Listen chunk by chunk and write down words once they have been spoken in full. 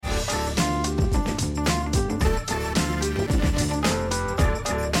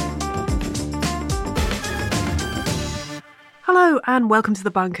Hello and welcome to The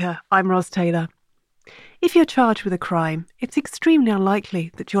Bunker. I'm Ros Taylor. If you're charged with a crime, it's extremely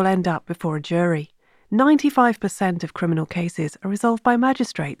unlikely that you'll end up before a jury. 95% of criminal cases are resolved by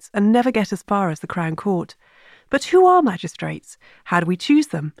magistrates and never get as far as the Crown Court. But who are magistrates? How do we choose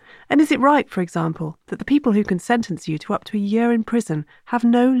them? And is it right, for example, that the people who can sentence you to up to a year in prison have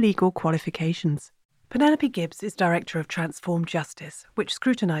no legal qualifications? Penelope Gibbs is Director of Transformed Justice, which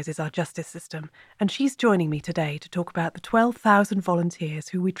scrutinises our justice system, and she's joining me today to talk about the 12,000 volunteers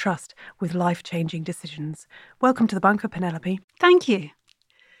who we trust with life-changing decisions. Welcome to The Bunker, Penelope. Thank you.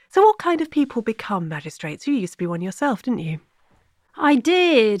 So what kind of people become magistrates? You used to be one yourself, didn't you? I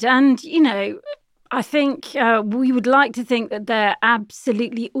did, and, I think we would like to think that they're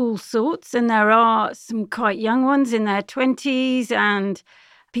absolutely all sorts, and there are some quite young ones in their 20s and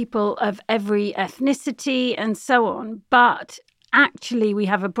people of every ethnicity and so on. But actually, we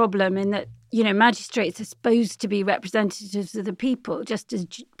have a problem in that, magistrates are supposed to be representatives of the people, just as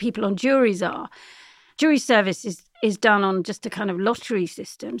people on juries are. Jury service is done on just a kind of lottery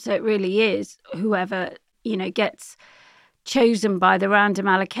system. So it really is whoever, gets chosen by the random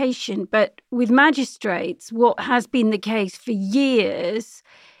allocation. But with magistrates, what has been the case for years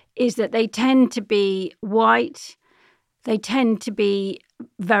is that they tend to be white, they tend to be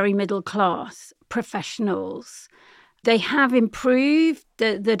very middle class professionals. They have improved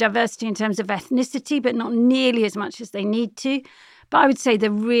the diversity in terms of ethnicity, but not nearly as much as they need to. But I would say the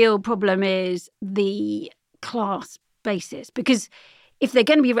real problem is the class basis, because if they're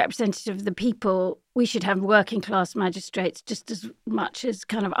going to be representative of the people, we should have working class magistrates just as much as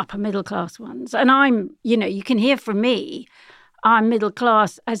kind of upper middle class ones. And I'm, you can hear from me, I'm middle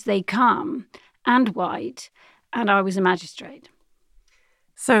class as they come and white, and I was a magistrate.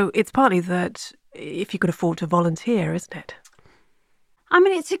 So it's partly that if you could afford to volunteer, isn't it? I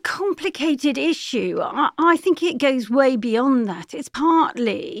mean, it's a complicated issue. I think it goes way beyond that. It's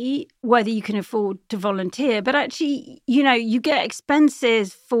partly whether you can afford to volunteer, but actually, you get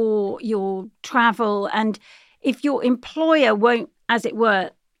expenses for your travel. And if your employer won't, as it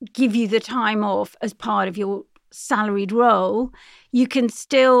were, give you the time off as part of your salaried role, you can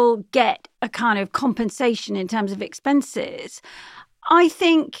still get a kind of compensation in terms of expenses. I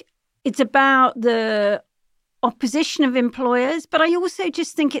think it's about the opposition of employers, but I also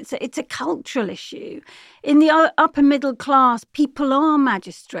just think it's a cultural issue. In the upper middle class, people are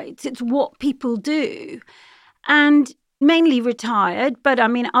magistrates. It's what people do. And mainly retired, but I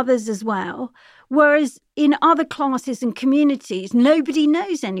mean others as well. Whereas in other classes and communities, nobody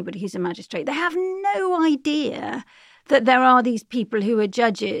knows anybody who's a magistrate. They have no idea that there are these people who are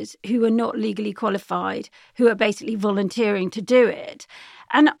judges who are not legally qualified, who are basically volunteering to do it.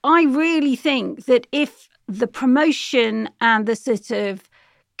 And I really think that if the promotion and the sort of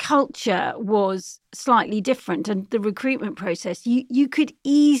culture was slightly different and the recruitment process, you could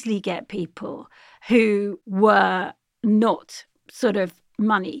easily get people who were not sort of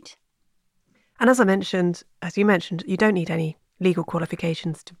moneyed. And as you mentioned, you don't need any legal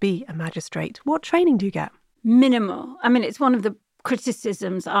qualifications to be a magistrate. What training do you get? Minimal. I mean, it's one of the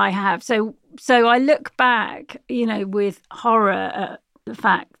criticisms I have. So I look back, with horror at the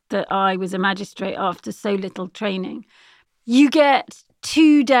fact that I was a magistrate after so little training. You get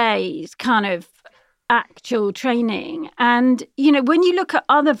 2 days kind of actual training. And, when you look at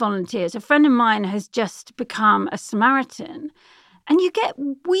other volunteers, a friend of mine has just become a Samaritan, and you get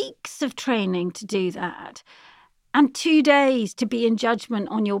weeks of training to do that. And 2 days to be in judgment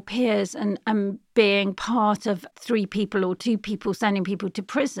on your peers and being part of 3 people or 2 people sending people to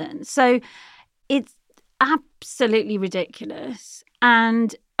prison. So it's absolutely ridiculous.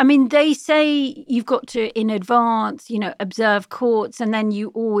 And I mean, they say you've got to, in advance, observe courts, and then you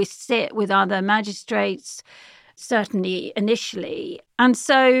always sit with other magistrates, certainly initially. And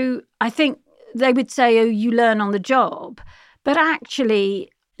so I think they would say, oh, you learn on the job. But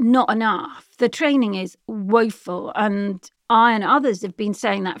actually, not enough. The training is woeful, and I and others have been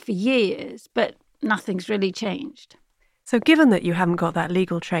saying that for years, but nothing's really changed. So given that you haven't got that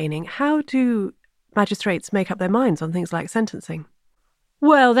legal training, how do magistrates make up their minds on things like sentencing?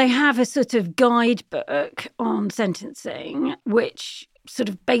 Well, they have a sort of guidebook on sentencing, which sort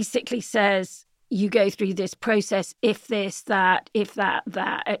of basically says you go through this process, if this, that, if that,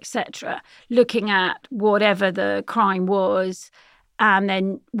 etc., looking at whatever the crime was, and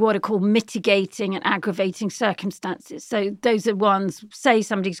then what are called mitigating and aggravating circumstances. So those are ones, say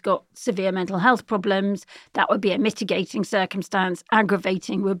somebody's got severe mental health problems, that would be a mitigating circumstance.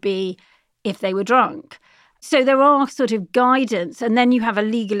 Aggravating would be if they were drunk. So there are sort of guidance, and then you have a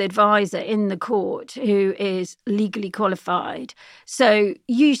legal advisor in the court who is legally qualified. So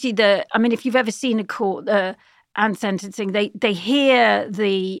usually if you've ever seen a court, and sentencing, they hear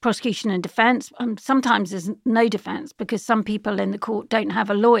the prosecution and defence. Sometimes there's no defence because some people in the court don't have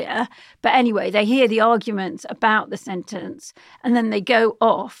a lawyer. But anyway, they hear the arguments about the sentence and then they go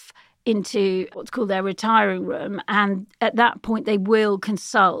off into what's called their retiring room. And at that point, they will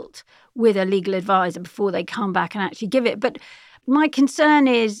consult with a legal advisor before they come back and actually give it. But my concern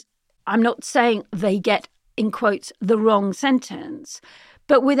is, I'm not saying they get, in quotes, the wrong sentence,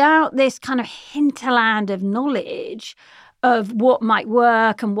 but without this kind of hinterland of knowledge of what might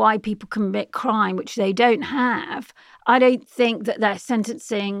work and why people commit crime, which they don't have, I don't think that their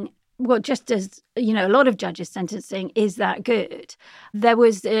sentencing, well, just as, you know, a lot of judges' sentencing is that good. There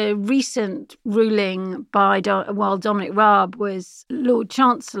was a recent ruling while Dominic Raab was Lord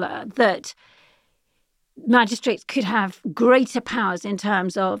Chancellor that magistrates could have greater powers in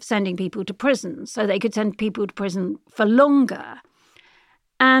terms of sending people to prison. So they could send people to prison for longer.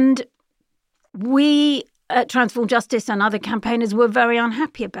 And we at Transform Justice and other campaigners were very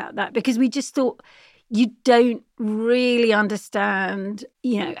unhappy about that because we just thought you don't really understand,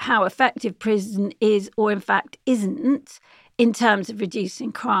 you know, how effective prison is or in fact isn't in terms of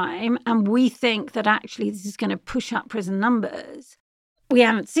reducing crime. And we think that actually this is going to push up prison numbers. We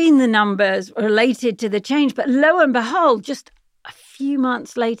haven't seen the numbers related to the change, but lo and behold, just a few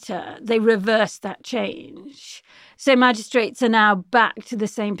months later, they reversed that change. So magistrates are now back to the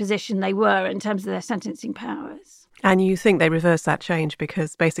same position they were in terms of their sentencing powers. And you think they reversed that change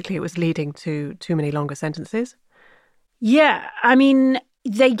because basically it was leading to too many longer sentences? Yeah, I mean,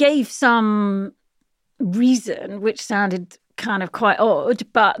 they gave some reason which sounded kind of quite odd,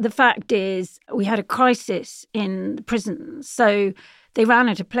 but the fact is we had a crisis in the prisons. So they ran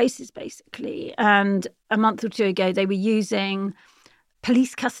out of places, basically. And a month or two ago, they were using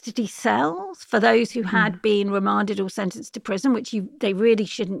police custody cells for those who had been remanded or sentenced to prison, which they really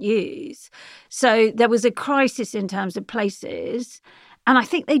shouldn't use. So there was a crisis in terms of places. And I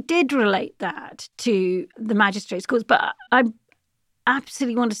think they did relate that to the magistrates' courts. But I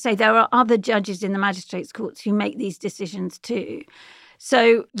absolutely want to say there are other judges in the magistrates' courts who make these decisions too.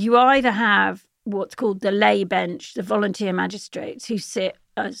 So you either have what's called the lay bench, the volunteer magistrates who sit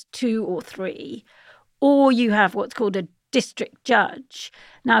as 2 or 3, or you have what's called a district judge.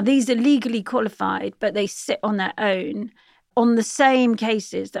 Now, these are legally qualified, but they sit on their own on the same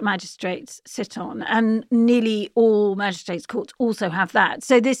cases that magistrates sit on. And nearly all magistrates' courts also have that.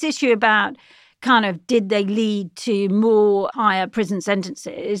 So this issue about kind of did they lead to more higher prison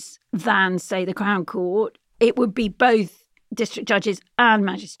sentences than, say, the Crown Court, it would be both district judges and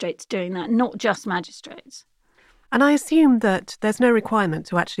magistrates doing that, not just magistrates. And I assume that there's no requirement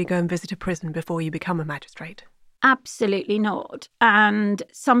to actually go and visit a prison before you become a magistrate. Absolutely not. And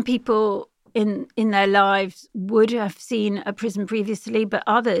some people in their lives would have seen a prison previously, but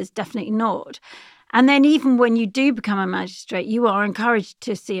others definitely not. And then even when you do become a magistrate, you are encouraged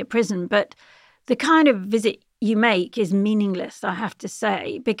to see a prison. But the kind of visit you make is meaningless, I have to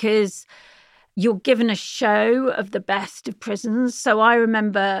say, because you're given a show of the best of prisons. So I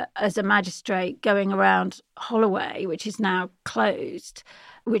remember as a magistrate going around Holloway, which is now closed,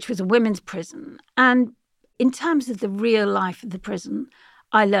 which was a women's prison. And in terms of the real life of the prison,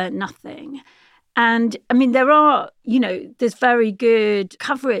 I learned nothing. And I mean, there's very good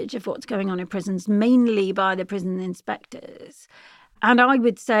coverage of what's going on in prisons, mainly by the prison inspectors. And I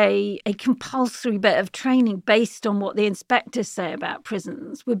would say a compulsory bit of training based on what the inspectors say about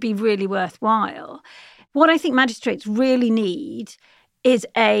prisons would be really worthwhile. What I think magistrates really need is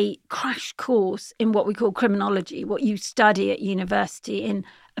a crash course in what we call criminology, what you study at university in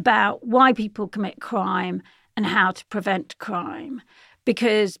about why people commit crime and how to prevent crime.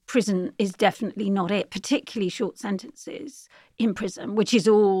 Because prison is definitely not it, particularly short sentences in prison, which is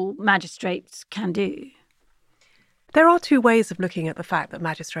all magistrates can do. There are 2 ways of looking at the fact that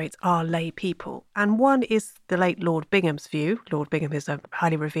magistrates are lay people, and one is the late Lord Bingham's view. Lord Bingham is a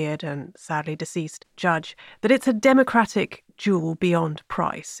highly revered and sadly deceased judge, that it's a democratic jewel beyond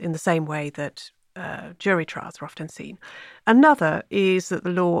price in the same way that jury trials are often seen. Another is that the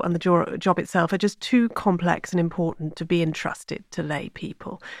law and the job itself are just too complex and important to be entrusted to lay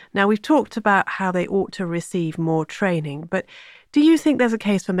people. Now, we've talked about how they ought to receive more training, but do you think there's a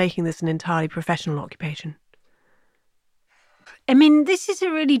case for making this an entirely professional occupation? I mean, this is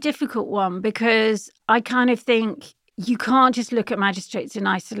a really difficult one because I kind of think you can't just look at magistrates in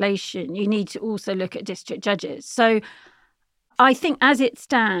isolation. You need to also look at district judges. So I think as it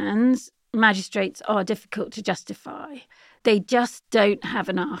stands, magistrates are difficult to justify. They just don't have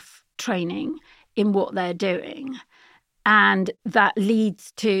enough training in what they're doing. And that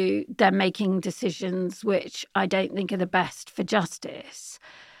leads to them making decisions which I don't think are the best for justice.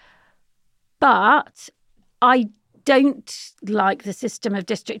 But I don't like the system of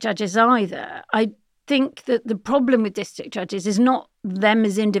district judges either. I think that the problem with district judges is not them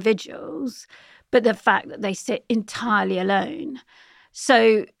as individuals, but the fact that they sit entirely alone.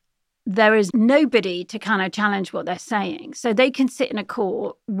 So there is nobody to kind of challenge what they're saying. So they can sit in a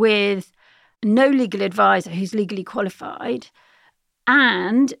court with no legal advisor who's legally qualified.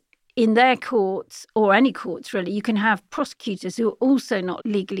 And in their courts, or any courts really, you can have prosecutors who are also not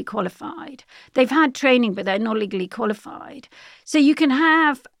legally qualified. They've had training, but they're not legally qualified. So you can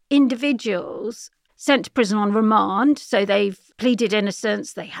have individuals sent to prison on remand. So they've pleaded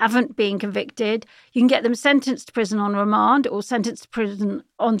innocence. They haven't been convicted. You can get them sentenced to prison on remand or sentenced to prison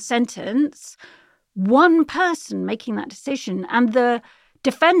on sentence. One person making that decision. And the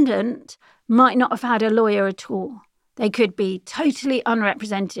defendant might not have had a lawyer at all. They could be totally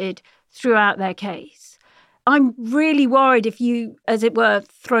unrepresented throughout their case. I'm really worried if you, as it were,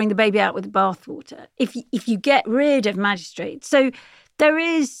 throwing the baby out with the bathwater, if you get rid of magistrates. So there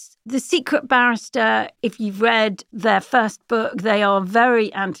is The Secret Barrister. If you've read their first book, they are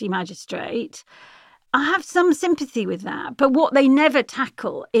very anti-magistrate. I have some sympathy with that. But what they never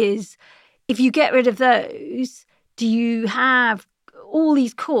tackle is, if you get rid of those, do you have all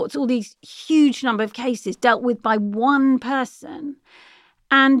these courts, all these huge number of cases dealt with by one person?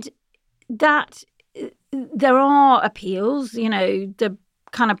 And that there are appeals, the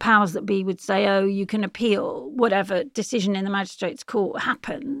kind of powers that be would say, oh, you can appeal whatever decision in the magistrates' court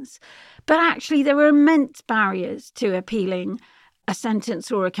happens. But actually, there are immense barriers to appealing a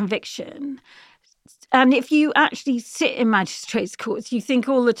sentence or a conviction. And if you actually sit in magistrates' courts, you think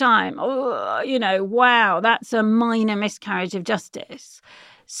all the time, wow, that's a minor miscarriage of justice.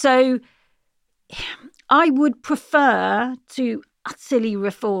 So I would prefer to utterly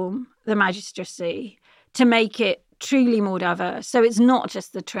reform the magistracy to make it truly more diverse. So it's not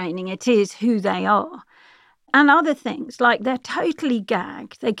just the training, it is who they are. And other things, like they're totally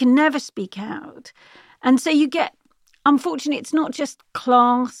gagged. They can never speak out. And so you get, unfortunately, it's not just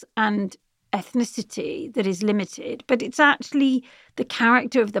class and ethnicity that is limited, but it's actually the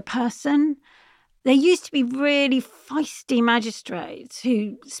character of the person. There used to be really feisty magistrates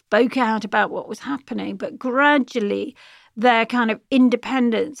who spoke out about what was happening, but gradually their kind of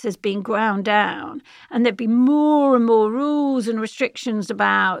independence has been ground down, and there'd be more and more rules and restrictions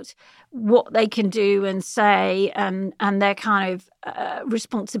about what they can do and say, and their kind of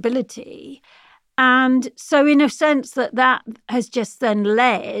responsibility. And so in a sense that has just then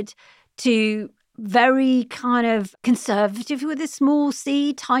led to very kind of conservative with a small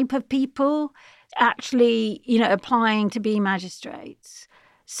c type of people actually, applying to be magistrates.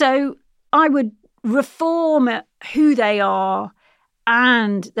 So I would reform who they are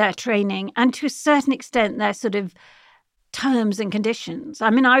and their training, and to a certain extent their sort of terms and conditions.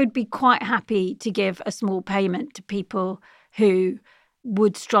 I mean, I would be quite happy to give a small payment to people who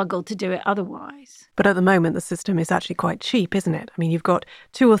would struggle to do it otherwise. But at the moment, the system is actually quite cheap, isn't it? I mean, you've got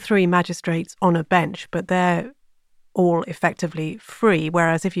 2 or 3 magistrates on a bench, but they're all effectively free.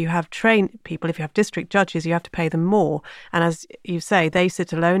 Whereas if you have trained people, if you have district judges, you have to pay them more. And as you say, they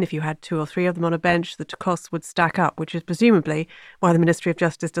sit alone. If you had 2 or 3 of them on a bench, the costs would stack up, which is presumably why the Ministry of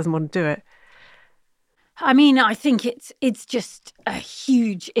Justice doesn't want to do it. I mean, I think it's just a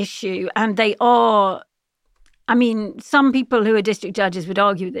huge issue. And they are, I mean, some people who are district judges would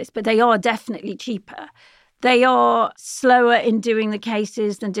argue this, but they are definitely cheaper. They are slower in doing the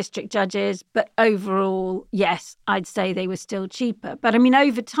cases than district judges, but overall, yes, I'd say they were still cheaper. But I mean,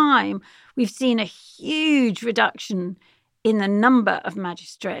 over time, we've seen a huge reduction in the number of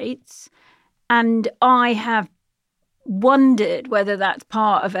magistrates. And I have wondered whether that's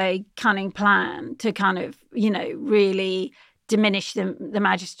part of a cunning plan to kind of, really diminish the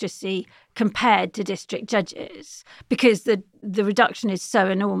magistracy compared to district judges, because the reduction is so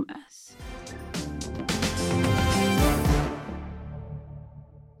enormous.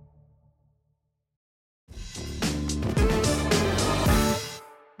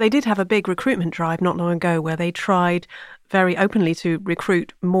 They did have a big recruitment drive not long ago where they tried very openly to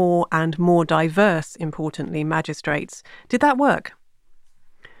recruit more and more diverse, importantly, magistrates. Did that work?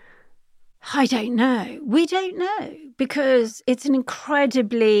 I don't know. We don't know, because it's an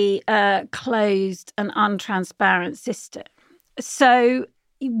incredibly closed and untransparent system. So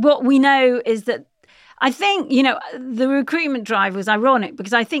what we know is that I think, the recruitment drive was ironic,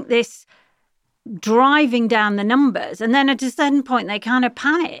 because I think this driving down the numbers, and then at a certain point they kind of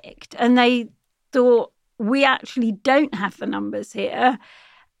panicked and they thought, we actually don't have the numbers here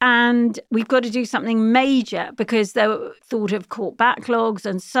and we've got to do something major, because they were thought of court backlogs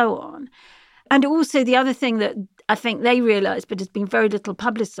and so on. And also the other thing that I think they realised, but has been very little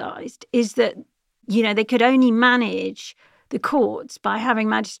publicised, is that they could only manage the courts by having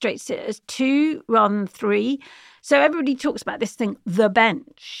magistrates sit as 2 rather than 3. So everybody talks about this thing, the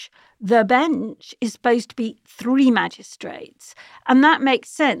bench. The bench is supposed to be 3 magistrates. And that makes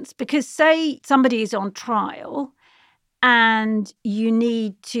sense because say somebody is on trial and you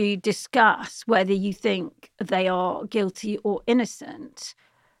need to discuss whether you think they are guilty or innocent.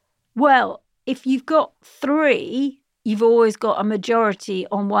 Well, if you've got 3, you've always got a majority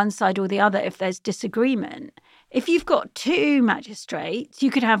on one side or the other if there's disagreement. If you've got 2 magistrates,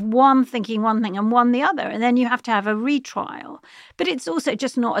 you could have one thinking one thing and one the other, and then you have to have a retrial. But it's also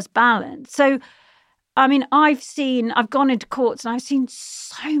just not as balanced. So, I mean, I've gone into courts and I've seen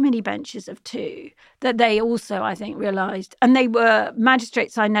so many benches of 2 that they also, I think, realised. And they were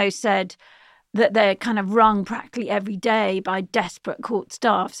magistrates I know said that they're kind of rung practically every day by desperate court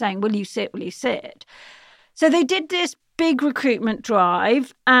staff saying, will you sit, will you sit? So they did this big recruitment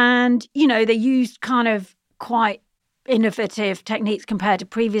drive and, they used kind of quite innovative techniques compared to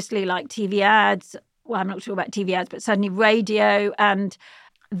previously, like TV ads. Well, I'm not sure about TV ads, but certainly radio. And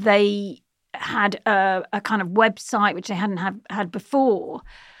they had a kind of website, which they hadn't had before.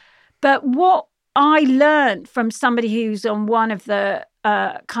 But what I learned from somebody who's on one of the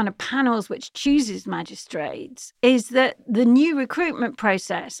kind of panels which chooses magistrates is that the new recruitment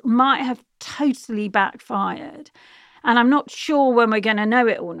process might have totally backfired. And I'm not sure when we're going to know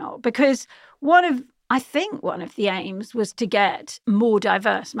it or not, because I think one of the aims was to get more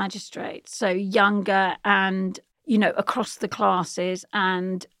diverse magistrates, so younger and, across the classes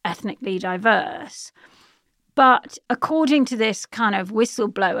and ethnically diverse. But according to this kind of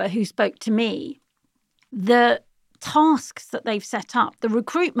whistleblower who spoke to me, the tasks that they've set up, the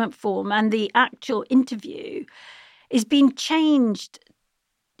recruitment form and the actual interview is being changed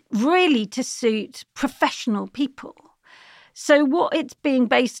really to suit professional people. So what it's being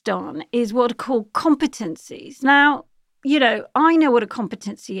based on is what are called competencies. Now, I know what a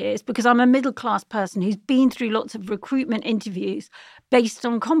competency is because I'm a middle-class person who's been through lots of recruitment interviews based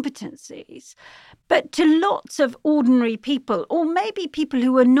on competencies. But to lots of ordinary people, or maybe people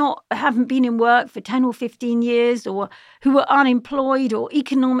who haven't been in work for 10 or 15 years, or who are unemployed or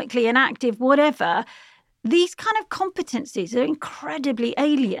economically inactive, whatever, these kind of competencies are incredibly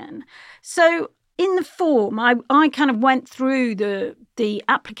alien. So in the form, I kind of went through the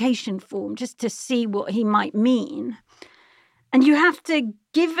application form just to see what he might mean. And you have to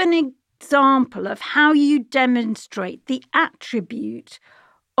give an example of how you demonstrate the attribute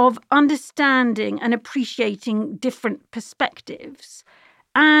of understanding and appreciating different perspectives.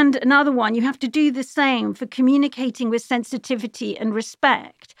 And another one, you have to do the same for communicating with sensitivity and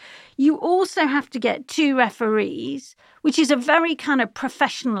respect. You also have to get 2 referees, which is a very kind of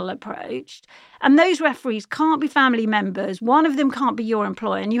professional approach. And those referees can't be family members. One of them can't be your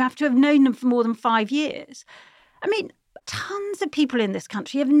employer, and you have to have known them for more than 5 years. I mean, tons of people in this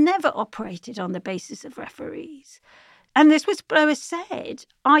country have never operated on the basis of referees. And this whistleblower said,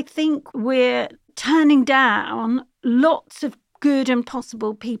 I think we're turning down lots of good and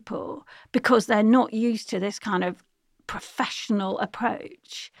possible people because they're not used to this kind of professional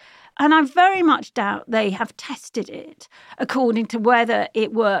approach. And I very much doubt they have tested it according to whether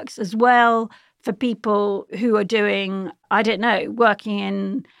it works as well for people who are doing, working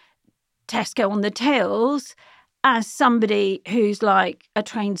in Tesco on the tills as somebody who's like a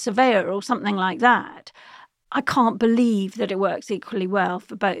trained surveyor or something like that. I can't believe that it works equally well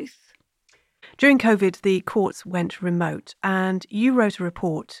for both. During COVID, the courts went remote, and you wrote a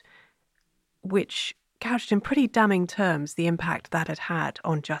report which couched in pretty damning terms the impact that it had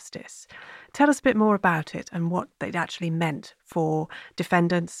on justice. Tell us a bit more about it and what it actually meant for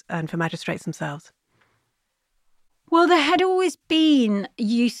defendants and for magistrates themselves. Well, there had always been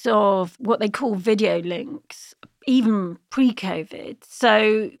use of what they call video links, even pre-COVID.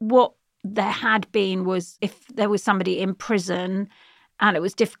 So what there had been was if there was somebody in prison and it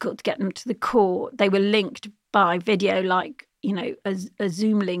was difficult to get them to the court, they were linked by video, like, a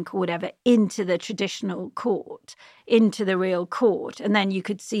Zoom link or whatever, into the traditional court, into the real court. And then you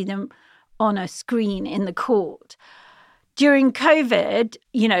could see them on a screen in the court. During COVID,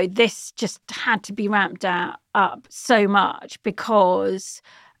 this just had to be ramped up so much because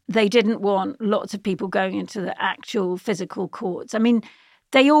they didn't want lots of people going into the actual physical courts. I mean,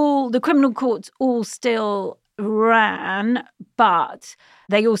 the criminal courts all still ran, but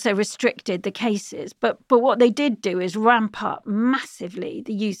they also restricted the cases. But what they did do is ramp up massively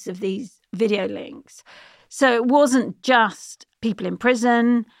the use of these video links. So it wasn't just people in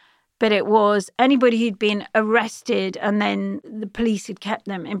prison, but it was anybody who'd been arrested and then the police had kept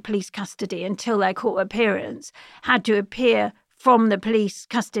them in police custody until their court appearance, had to appear from the police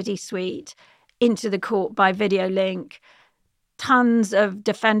custody suite into the court by video link. Tons of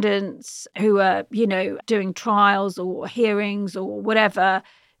defendants who are, doing trials or hearings or whatever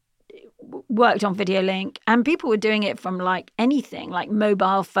worked on video link, and people were doing it from like anything, like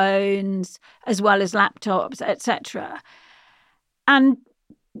mobile phones as well as laptops, etc. And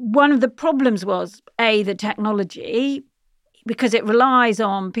one of the problems was, the technology, because it relies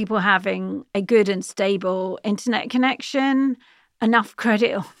on people having a good and stable internet connection, enough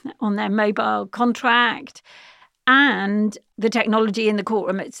credit on their mobile contract, and the technology in the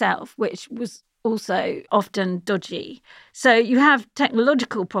courtroom itself, which was also often dodgy. So you have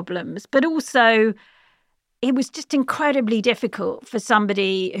technological problems, but also it was just incredibly difficult for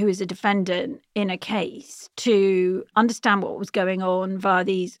somebody who is a defendant in a case to understand what was going on via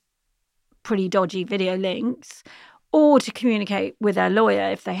these pretty dodgy video links, or to communicate with their lawyer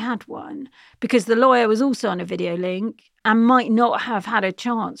if they had one, because the lawyer was also on a video link and might not have had a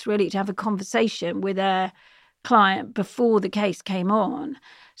chance really to have a conversation with their client before the case came on.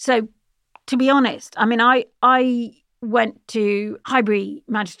 So to be honest, I mean, I went to Highbury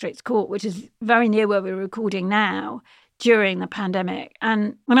Magistrates Court, which is very near where we're recording now, during the pandemic.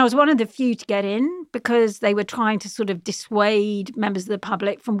 And I was one of the few to get in because they were trying to sort of dissuade members of the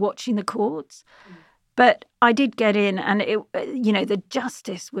public from watching the courts. But I did get in, and the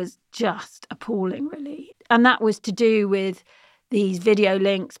justice was just appalling, really. And that was to do with these video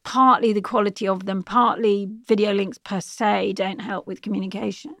links, partly the quality of them, partly video links per se don't help with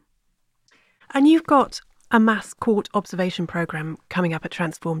communication. And you've got a mass court observation programme coming up at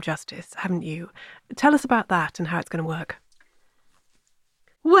Transform Justice, haven't you? Tell us about that and how it's going to work.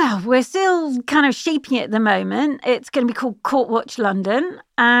 Well, we're still kind of shaping it at the moment. It's going to be called Court Watch London.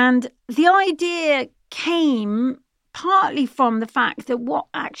 And the idea came partly from the fact that what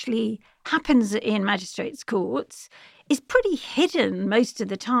actually happens in magistrates' courts is pretty hidden most of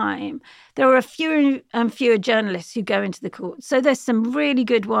the time. There are fewer and fewer journalists who go into the courts. So there's some really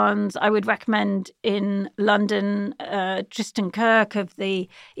good ones I would recommend in London, Tristan Kirk of the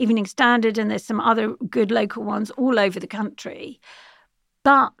Evening Standard, and there's some other good local ones all over the country.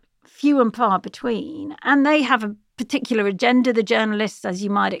 But few and far between. And they have a particular agenda, the journalists, as you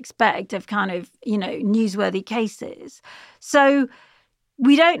might expect, of kind of, newsworthy cases. So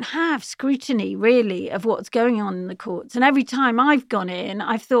we don't have scrutiny, really, of what's going on in the courts. And every time I've gone in,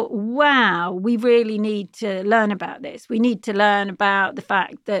 I've thought, wow, we really need to learn about this. We need to learn about the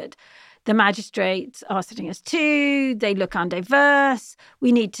fact that the magistrates are sitting as two, they look undiverse.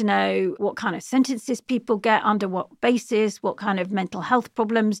 We need to know what kind of sentences people get, under what basis, what kind of mental health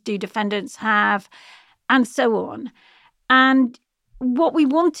problems do defendants have, and so on. And what we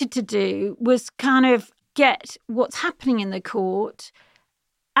wanted to do was kind of get what's happening in the court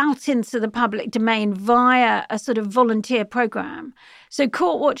out into the public domain via a sort of volunteer programme. So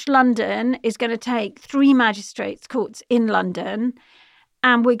Court Watch London is going to take 3 magistrates' courts in London,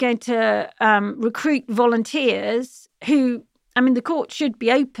 and we're going to recruit volunteers who, the court should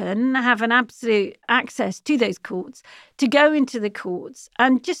be open, have an absolute access to those courts, to go into the courts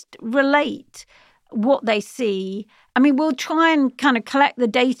and just relate what they see. We'll try and kind of collect the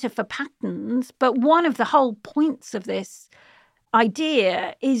data for patterns, but one of the whole points of this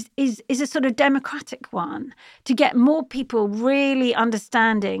idea is a sort of democratic one, to get more people really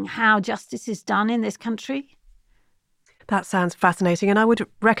understanding how justice is done in this country. That sounds fascinating, and I would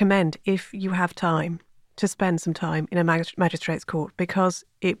recommend, if you have time, to spend some time in a magistrate's court, because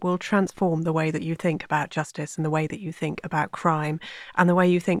it will transform the way that you think about justice and the way that you think about crime and the way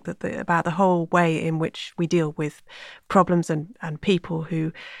you think about the whole way in which we deal with problems and people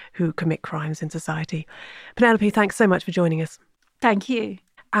who commit crimes in society. Penelope, thanks so much for joining us. Thank you.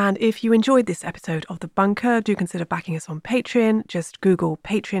 And if you enjoyed this episode of The Bunker, do consider backing us on Patreon. Just Google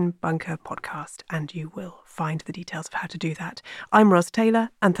Patreon Bunker Podcast and you will find the details of how to do that. I'm Ros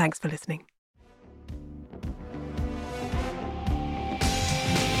Taylor, and thanks for listening.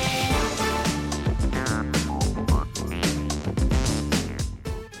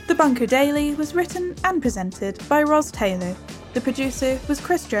 The Bunker Daily was written and presented by Ros Taylor. The producer was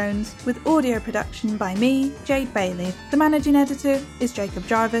Chris Jones, with audio production by me, Jade Bailey. The managing editor is Jacob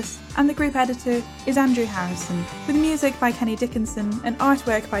Jarvis, and the group editor is Andrew Harrison, with music by Kenny Dickinson and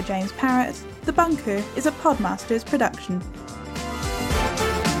artwork by James Parrott. The Bunker is a Podmasters production.